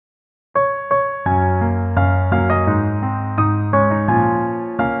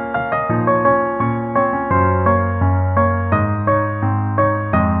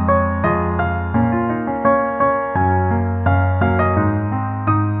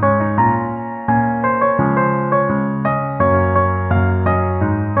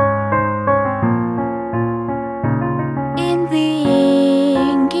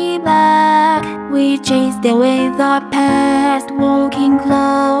the way the past. Walking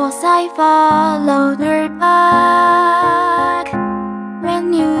close, I followed her back.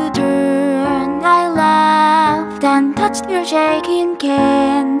 When you turned, I laughed and touched your shaking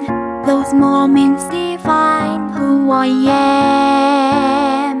hand. Those moments define who I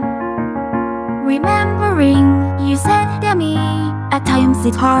am. Remembering you said to me, at times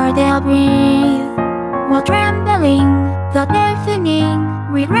it's hard to breathe. While trembling, the deafening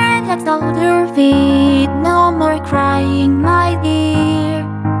regret at your feet. No more crying, my dear.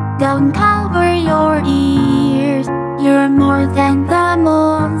 Don't cover your ears. You're more than the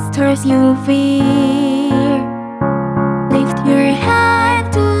monsters you fear. Lift your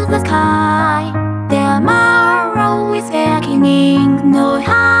head to the sky. Tomorrow is beckoning. No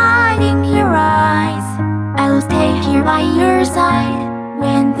hiding your eyes. I'll stay here by your side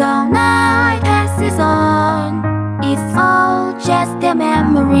when the night passes on. It's all just a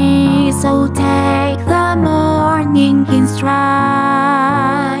memory, so take the morning in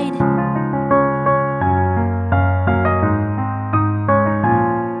stride.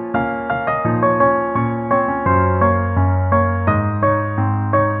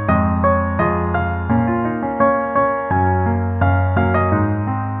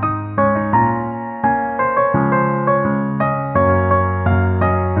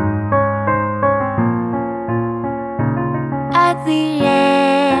 At the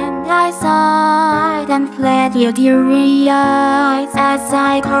end I sighed and fled your teary eyes as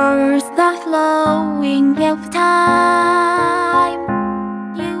I cursed the flowing of time.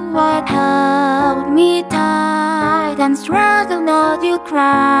 You had held me tight and struggled not to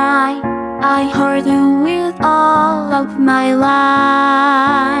cry. I heard you with all of my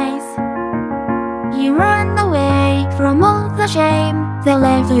lies. You ran away from all the shame that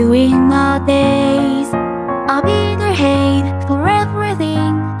left you in a daze. A bitter hate for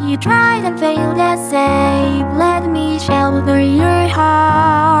everything you tried and failed to save. Let me shelter your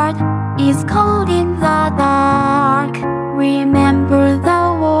heart. It's cold in the dark. Remember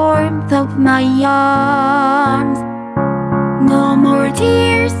the warmth of my arms. No more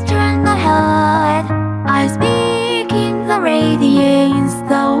tears, turn ahead. I speak in the radiance.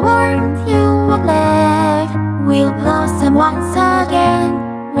 The warmth you have left will blossom once again.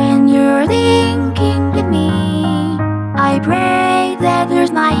 When you're thinking of me, I pray that you're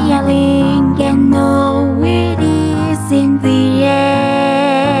smiling and know it is in the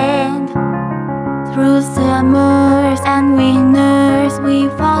end. Through summers and winters, we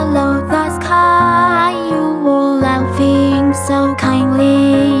follow the sky. You were laughing so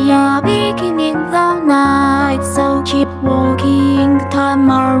kindly, a beginning the night. So keep walking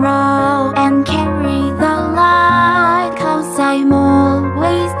tomorrow and carry the light, 'cause I'm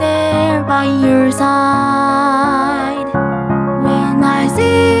always there by your side. When I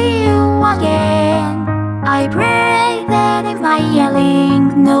see you again, I pray that I'm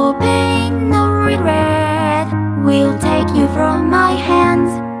smiling. No pain, no regret will take you from my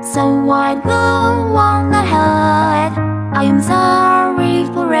hands. So I go on ahead. I'm sorry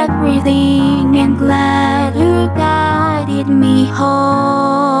for everything and glad you guided me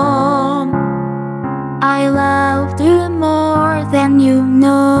home. I loved you more than you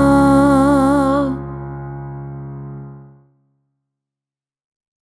know.